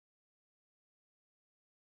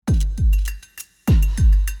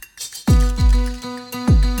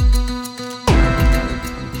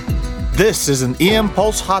This is an EM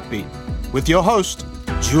Pulse Heartbeat with your host,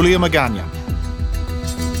 Julia Magana.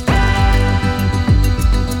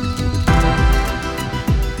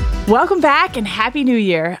 Welcome back and Happy New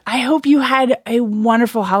Year. I hope you had a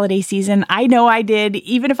wonderful holiday season. I know I did,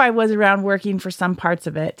 even if I was around working for some parts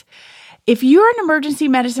of it. If you're an emergency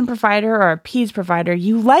medicine provider or a PEDS provider,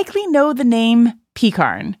 you likely know the name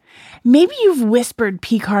PCARN. Maybe you've whispered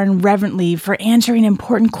PCARN reverently for answering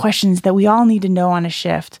important questions that we all need to know on a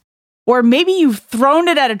shift. Or maybe you've thrown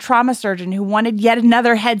it at a trauma surgeon who wanted yet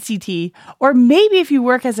another head CT. Or maybe if you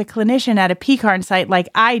work as a clinician at a PCARN site like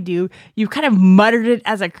I do, you've kind of muttered it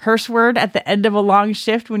as a curse word at the end of a long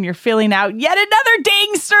shift when you're filling out yet another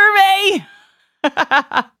dang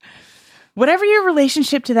survey. Whatever your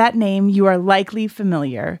relationship to that name, you are likely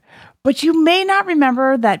familiar. But you may not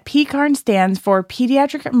remember that PCARN stands for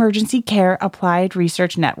Pediatric Emergency Care Applied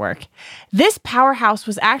Research Network. This powerhouse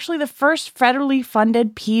was actually the first federally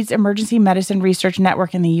funded PEDS emergency medicine research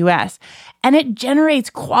network in the U.S., and it generates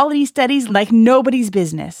quality studies like nobody's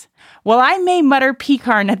business. While I may mutter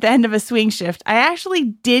PCARN at the end of a swing shift, I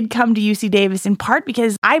actually did come to UC Davis in part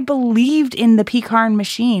because I believed in the PCARN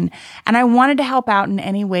machine, and I wanted to help out in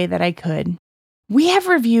any way that I could. We have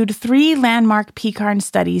reviewed 3 landmark PCARN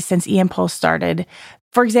studies since EM Pulse started.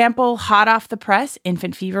 For example, hot off the press,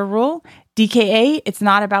 infant fever rule, DKA, it's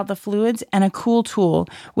not about the fluids, and a cool tool,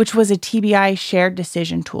 which was a TBI shared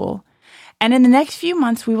decision tool. And in the next few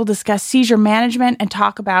months, we will discuss seizure management and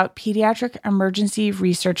talk about Pediatric Emergency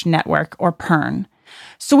Research Network, or PERN.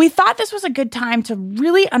 So we thought this was a good time to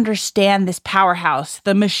really understand this powerhouse,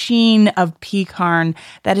 the machine of PCARN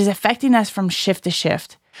that is affecting us from shift to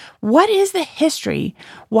shift. What is the history?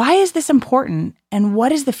 Why is this important? And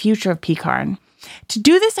what is the future of PCARN? To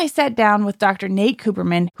do this, I sat down with Dr. Nate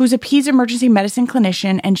Cooperman, who's a PEDS emergency medicine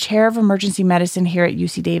clinician and chair of emergency medicine here at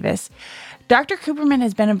UC Davis. Dr. Cooperman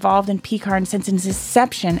has been involved in PCARN since its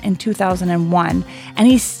inception in 2001, and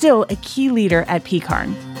he's still a key leader at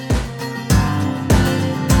PCARN.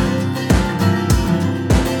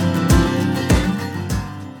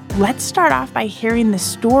 Let's start off by hearing the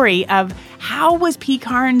story of how was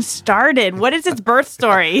PCARN started? What is its birth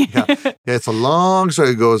story? It's a long story.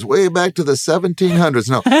 It goes way back to the 1700s.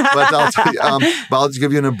 No, but I'll tell you, I'll just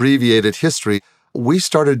give you an abbreviated history. We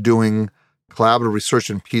started doing collaborative research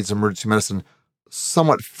in PEDS emergency medicine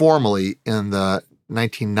somewhat formally in the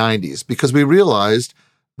 1990s because we realized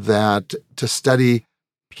that to study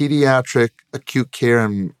pediatric acute care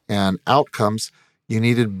and outcomes, you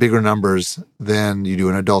needed bigger numbers than you do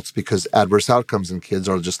in adults because adverse outcomes in kids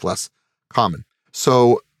are just less common.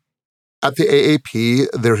 So at the AAP,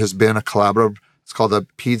 there has been a collaborative, it's called the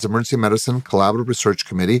PEDS Emergency Medicine Collaborative Research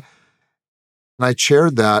Committee. And I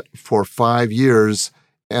chaired that for 5 years.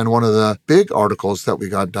 And one of the big articles that we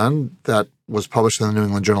got done that was published in the New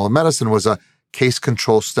England Journal of Medicine was a case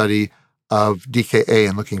control study of DKA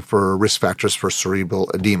and looking for risk factors for cerebral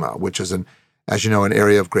edema, which is, as you know, an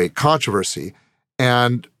area of great controversy.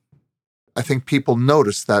 And I think people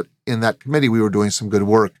noticed that in that committee, we were doing some good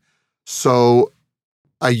work. So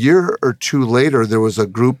a year or two later, there was a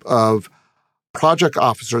group of project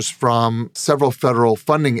officers from several federal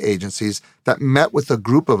funding agencies that met with a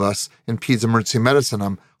group of us in PEDS emergency medicine.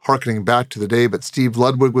 I'm hearkening back to the day, but Steve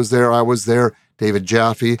Ludwig was there, I was there, David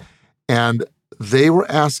Jaffe, and they were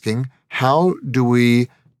asking, how do we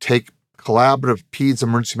take collaborative PEDS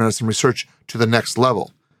emergency medicine research to the next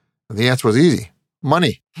level? And the answer was easy.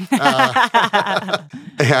 Money.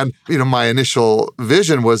 And, my initial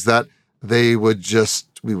vision was that we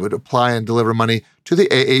would apply and deliver money to the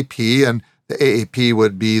AAP, and the AAP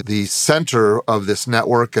would be the center of this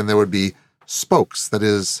network, and there would be spokes, that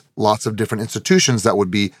is, lots of different institutions that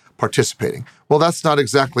would be participating. Well, that's not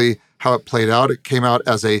exactly how it played out. It came out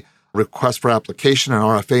as a request for application, an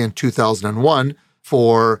RFA in 2001,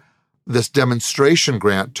 for this demonstration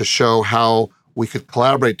grant to show how we could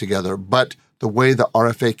collaborate together. But the way the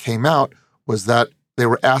RFA came out was that they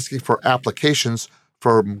were asking for applications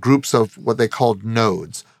for groups of what they called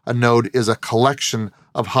nodes. A node is a collection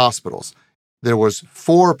of hospitals. There was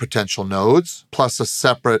 4 potential nodes plus a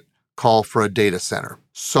separate call for a data center.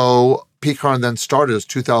 So PCARN then started as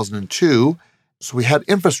 2002. So we had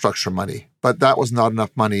infrastructure money, but that was not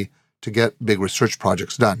enough money to get big research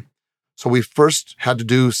projects done. So we first had to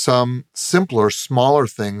do some simpler, smaller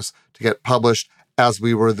things to get published as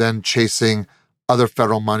we were then chasing other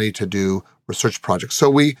federal money to do research projects.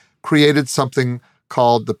 So we created something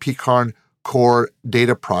called the PCARN Core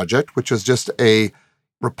Data Project, which is just a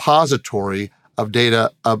repository of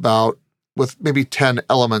data with maybe 10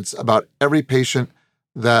 elements about every patient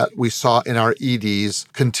that we saw in our EDs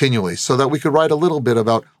continually, so that we could write a little bit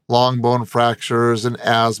about long bone fractures and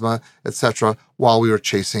asthma, etc., while we were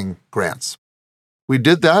chasing grants. We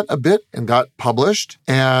did that a bit and got published.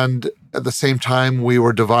 And at the same time, we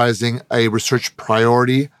were devising a research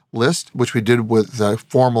priority list, which we did with a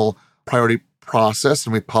formal priority process,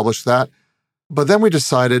 and we published that. But then we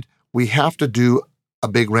decided we have to do a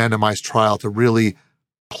big randomized trial to really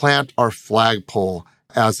plant our flagpole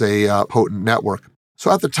as a potent network. So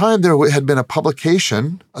at the time, there had been a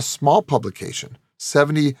publication, a small publication,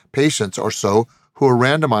 70 patients or so who were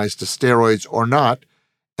randomized to steroids or not.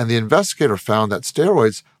 And the investigator found that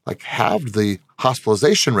steroids halved the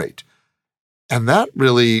hospitalization rate. And that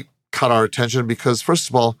really caught our attention because, first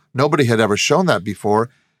of all, nobody had ever shown that before.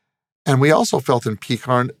 And we also felt in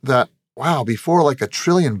PECARN that, wow, before 1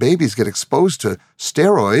 trillion babies get exposed to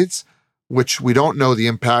steroids, which we don't know the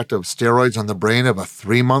impact of steroids on the brain of a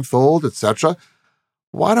 3-month-old, etc.,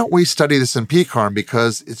 why don't we study this in PECARN?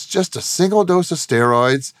 Because it's just a single dose of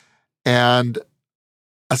steroids and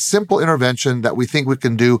a simple intervention that we think we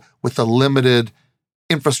can do with the limited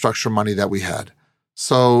infrastructure money that we had.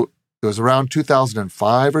 So it was around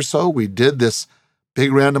 2005 or so, we did this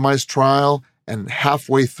big randomized trial, and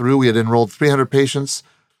halfway through, we had enrolled 300 patients,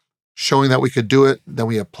 showing that we could do it. Then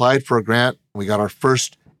we applied for a grant. We got our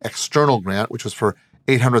first external grant, which was for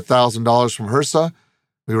 $800,000 from HRSA.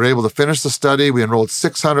 We were able to finish the study. We enrolled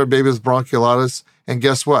 600 babies with bronchiolitis. And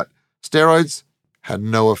guess what? Steroids had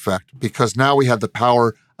no effect because now we had the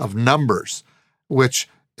power of numbers, which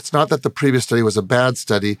it's not that the previous study was a bad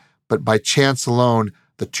study, but by chance alone,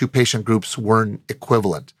 the 2 patient groups weren't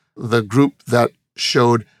equivalent. The group that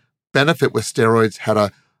showed benefit with steroids had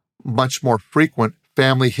a much more frequent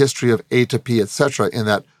family history of atopy, etc., in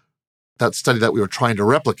that study that we were trying to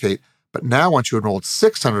replicate. But now once you enrolled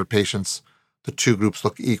 600 patients, the 2 groups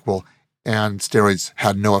look equal and steroids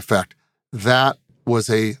had no effect. That was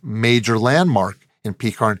a major landmark in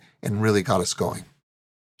PECARN and really got us going.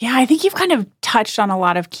 Yeah, I think you've kind of touched on a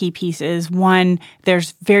lot of key pieces. One,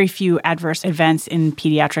 there's very few adverse events in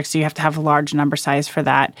pediatrics, so you have to have a large number size for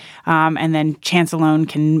that. And then chance alone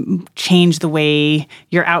can change the way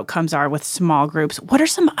your outcomes are with small groups. What are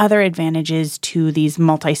some other advantages to these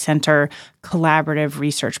multi-center collaborative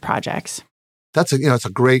research projects? That's it's a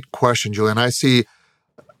great question, Julie. And I see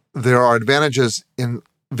there are advantages in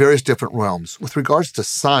various different realms. With regards to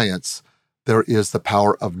science, there is the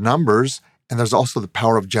power of numbers, and there's also the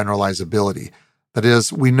power of generalizability. That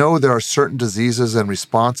is, we know there are certain diseases and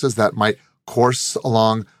responses that might course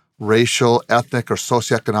along racial, ethnic, or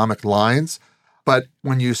socioeconomic lines. But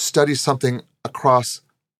when you study something across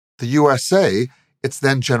the USA, it's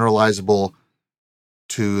then generalizable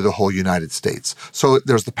to the whole United States. So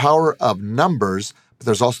there's the power of numbers, but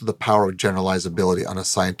there's also the power of generalizability on a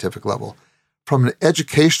scientific level. From an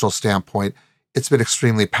educational standpoint, it's been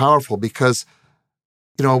extremely powerful because,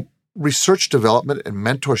 research development and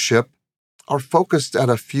mentorship are focused at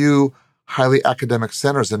a few highly academic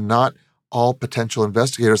centers, and not all potential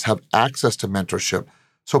investigators have access to mentorship.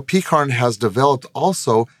 So PECARN has developed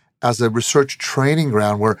also as a research training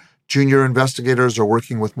ground where junior investigators are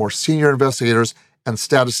working with more senior investigators and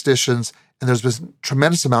statisticians, and there's been a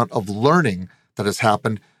tremendous amount of learning that has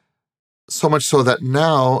happened, so much so that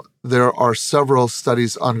now there are several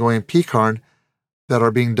studies ongoing in PECARN that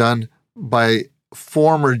are being done by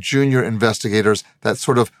former junior investigators that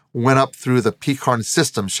sort of went up through the PECARN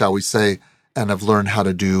system, shall we say, and have learned how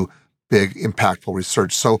to do big, impactful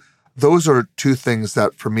research. So those are 2 things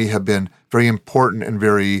that for me have been very important and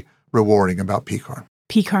very rewarding about PECARN.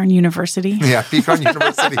 PECARN University? Yeah, PECARN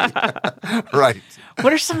University. Right.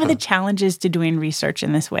 What are some of the challenges to doing research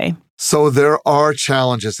in this way? So there are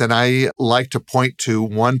challenges, and I like to point to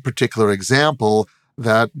one particular example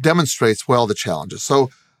that demonstrates well the challenges. So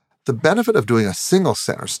the benefit of doing a single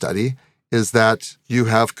center study is that you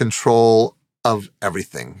have control of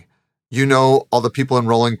everything. You know all the people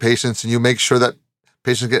enrolling patients, and you make sure that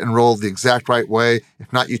patients get enrolled the exact right way.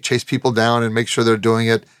 If not, you chase people down and make sure they're doing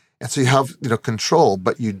it. And so you have control,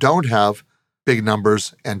 but you don't have big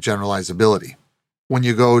numbers and generalizability. When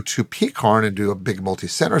you go to PECARN and do a big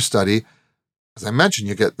multi-center study, as I mentioned,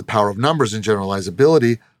 you get the power of numbers and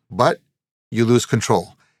generalizability, but you lose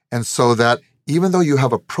control. And so that even though you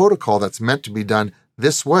have a protocol that's meant to be done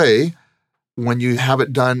this way, when you have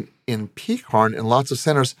it done in PECARN in lots of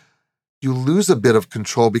centers, you lose a bit of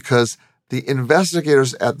control because the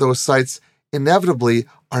investigators at those sites inevitably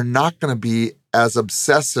are not going to be as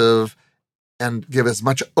obsessive and give as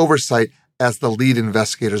much oversight as the lead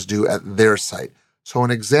investigators do at their site. So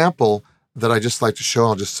an example that I just like to show,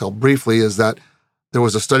 I'll just tell briefly, is that there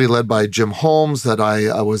was a study led by Jim Holmes that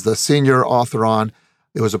I was the senior author on.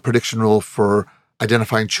 It was a prediction rule for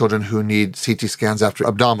identifying children who need CT scans after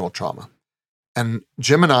abdominal trauma. And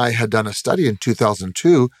Jim and I had done a study in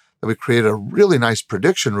 2002 that we created a really nice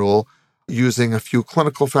prediction rule using a few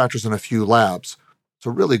clinical factors and a few labs. It's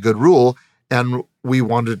a really good rule, and we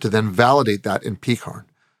wanted to then validate that in PCARN.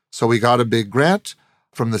 So we got a big grant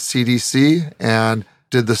from the CDC and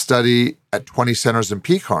did the study at 20 centers in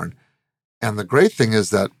PCARN. And the great thing is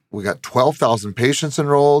that we got 12,000 patients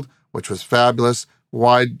enrolled, which was fabulous,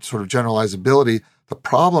 wide sort of generalizability. The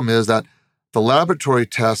problem is that the laboratory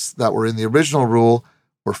tests that were in the original rule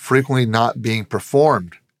were frequently not being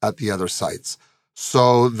performed at the other sites.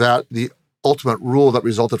 So that the ultimate rule that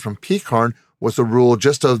resulted from PCARN was a rule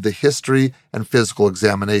just of the history and physical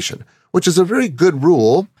examination, which is a very good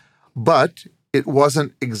rule, but it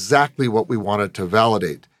wasn't exactly what we wanted to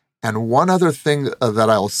validate. And one other thing that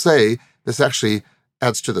I'll say, this actually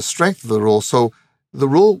adds to the strength of the rule. So the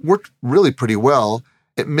rule worked really pretty well.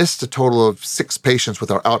 It missed a total of 6 patients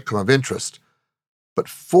with our outcome of interest. But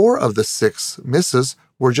 4 of the 6 misses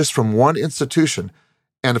were just from one institution.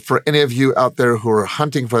 And for any of you out there who are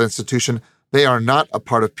hunting for the institution, they are not a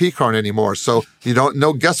part of PCARN anymore. So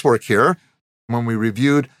no guesswork here. When we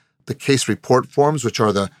reviewed the case report forms, which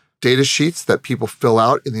are the data sheets that people fill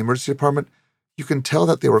out in the emergency department, you can tell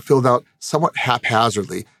that they were filled out somewhat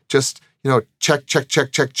haphazardly. Just, check, check,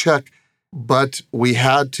 check, check, check. But we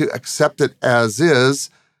had to accept it as is,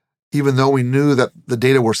 even though we knew that the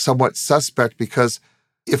data were somewhat suspect, because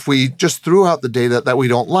if we just threw out the data that we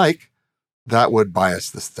don't like, that would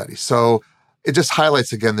bias the study. So it just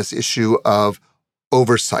highlights again this issue of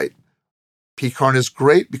oversight. PCARN is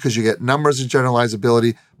great because you get numbers and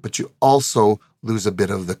generalizability, but you also lose a bit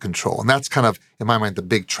of the control. And that's kind of, in my mind, the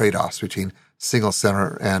big trade-offs between single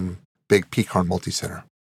center and big PCARN multi-center.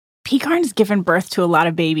 PCARN has given birth to a lot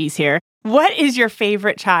of babies here. What is your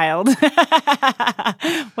favorite child?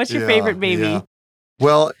 What's your favorite baby? Yeah.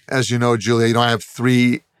 Well, as you know, Julia, I have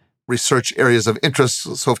 3 research areas of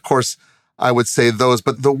interest. So, of course, I would say those.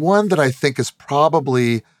 But the one that I think has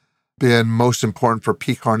probably been most important for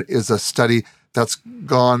PCARN is a study that's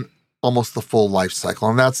gone almost the full life cycle.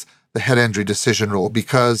 And that's the head injury decision rule.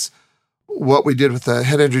 Because what we did with the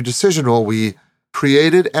head injury decision rule, we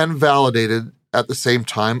created and validated at the same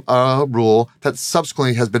time a rule that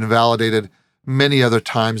subsequently has been validated many other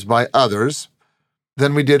times by others.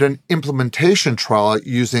 Then we did an implementation trial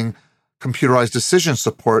using computerized decision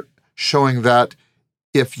support, showing that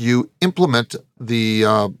if you implement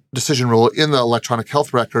the decision rule in the electronic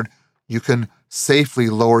health record, you can safely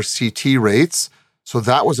lower CT rates. So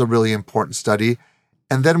that was a really important study.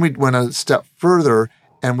 And then we went a step further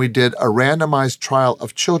and we did a randomized trial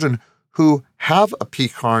of children who have a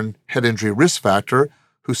PCARN head injury risk factor,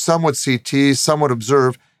 who some would CT, some would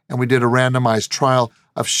observe, and we did a randomized trial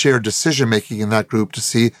of shared decision-making in that group to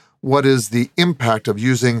see what is the impact of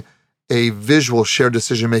using a visual shared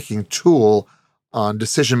decision-making tool on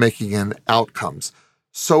decision-making and outcomes.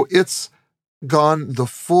 So it's gone the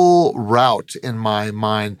full route in my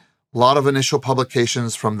mind. A lot of initial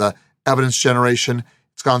publications from the evidence generation.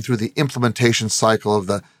 It's gone through the implementation cycle of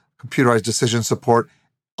the computerized decision support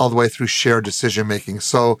all the way through shared decision-making.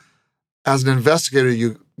 So as an investigator,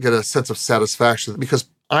 you get a sense of satisfaction because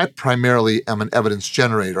I primarily am an evidence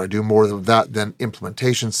generator. I do more of that than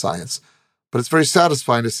implementation science. But it's very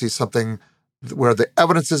satisfying to see something where the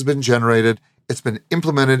evidence has been generated, it's been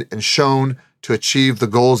implemented and shown to achieve the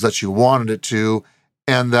goals that you wanted it to,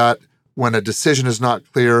 and that when a decision is not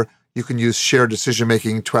clear, you can use shared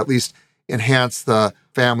decision-making to at least enhance the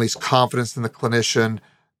family's confidence in the clinician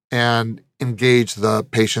and engage the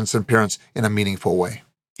patients and parents in a meaningful way.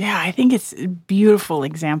 Yeah, I think it's a beautiful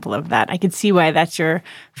example of that. I could see why that's your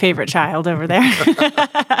favorite child over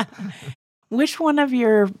there. Which one of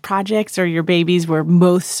your projects or your babies were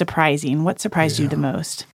most surprising? What surprised you the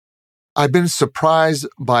most? I've been surprised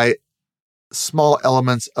by small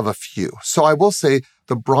elements of a few. So I will say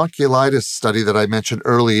the bronchiolitis study that I mentioned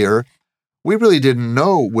earlier, we really didn't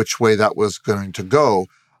know which way that was going to go.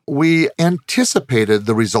 We anticipated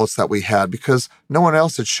the results that we had because no one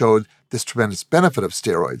else had showed this tremendous benefit of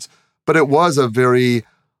steroids. But it was a very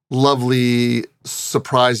lovely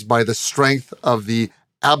surprise by the strength of the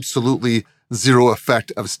absolutely zero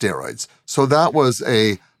effect of steroids. So that was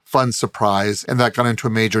a fun surprise, and that got into a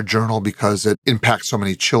major journal because it impacts so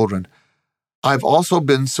many children. I've also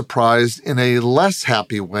been surprised in a less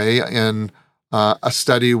happy way in a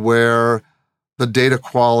study where the data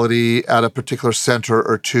quality at a particular center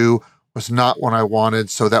or two was not what I wanted,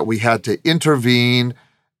 so that we had to intervene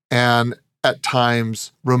and at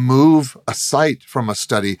times remove a site from a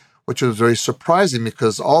study, which was very surprising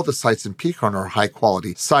because all the sites in PCARN are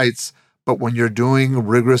high-quality sites. But when you're doing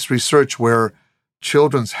rigorous research where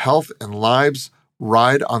children's health and lives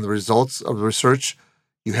ride on the results of the research,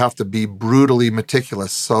 you have to be brutally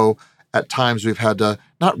meticulous. So at times we've had to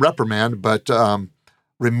not reprimand, but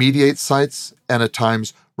remediate sites and at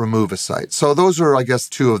times remove a site. So those are, I guess,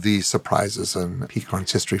 two of the surprises in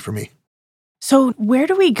PCARN's history for me. So where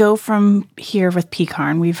do we go from here with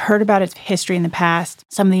PCARN? We've heard about its history in the past,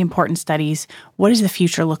 some of the important studies. What does the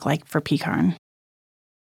future look like for PCARN?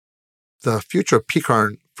 The future of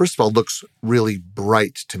PCARN, first of all, looks really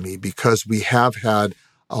bright to me because we have had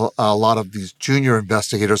a lot of these junior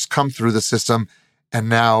investigators come through the system, and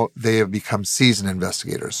now they have become seasoned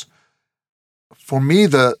investigators. For me,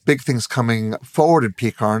 the big things coming forward in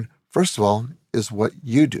PCARN, first of all, is what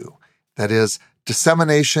you do. That is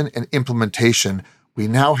dissemination and implementation. We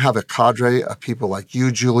now have a cadre of people like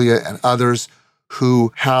you, Julia, and others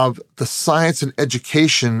who have the science and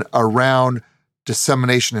education around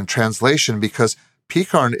dissemination and translation, because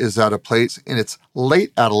PCARN is at a place in its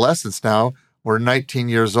late adolescence now. We're 19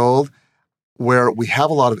 years old, where we have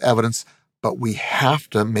a lot of evidence, but we have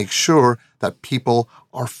to make sure that people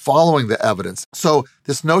are following the evidence. So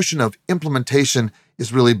this notion of implementation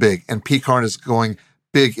is really big, and PCARN is going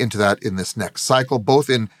big into that in this next cycle, both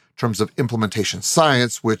in terms of implementation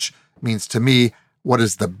science, which means to me, what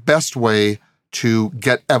is the best way to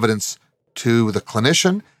get evidence to the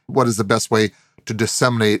clinician? What is the best way to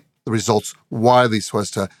disseminate the results widely so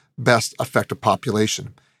as to best affect a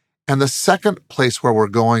population? And the second place where we're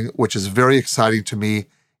going, which is very exciting to me,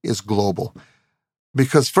 is global.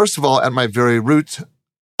 Because first of all, at my very root,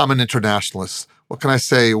 I'm an internationalist. What can I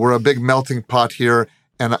say? We're a big melting pot here,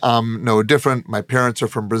 and I'm no different. My parents are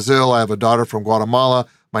from Brazil. I have a daughter from Guatemala.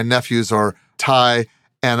 My nephews are Thai.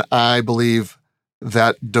 And I believe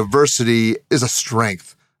that diversity is a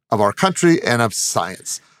strength of our country and of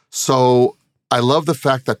science. So I love the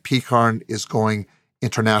fact that PCARN is going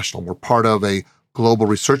international. We're part of a global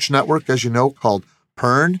research network, as you know, called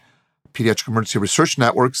PERN, Pediatric Emergency Research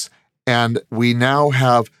Networks. And we now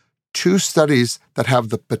have 2 studies that have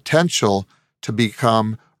the potential to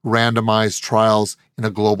become randomized trials in a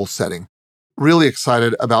global setting. Really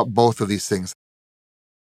excited about both of these things.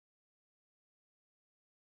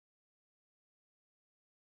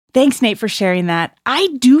 Thanks, Nate, for sharing that. I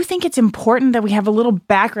do think it's important that we have a little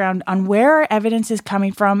background on where our evidence is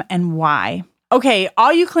coming from and why. Okay,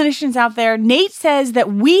 all you clinicians out there, Nate says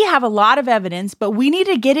that we have a lot of evidence, but we need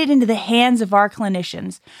to get it into the hands of our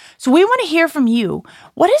clinicians. So we want to hear from you.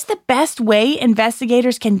 What is the best way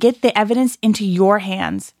investigators can get the evidence into your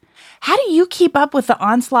hands? How do you keep up with the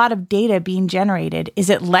onslaught of data being generated? Is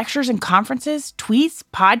it lectures and conferences, tweets,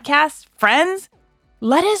 podcasts, friends?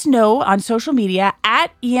 Let us know on social media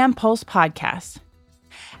at EM Pulse Podcast.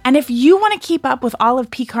 And if you want to keep up with all of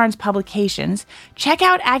PCARN's publications, check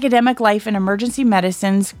out Academic Life in Emergency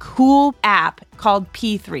Medicine's cool app called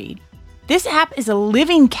P3. This app is a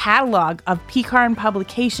living catalog of PCARN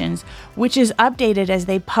publications, which is updated as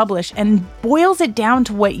they publish and boils it down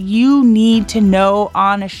to what you need to know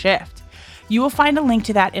on a shift. You will find a link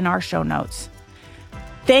to that in our show notes.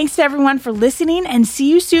 Thanks to everyone for listening, and see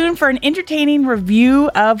you soon for an entertaining review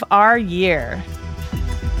of our year.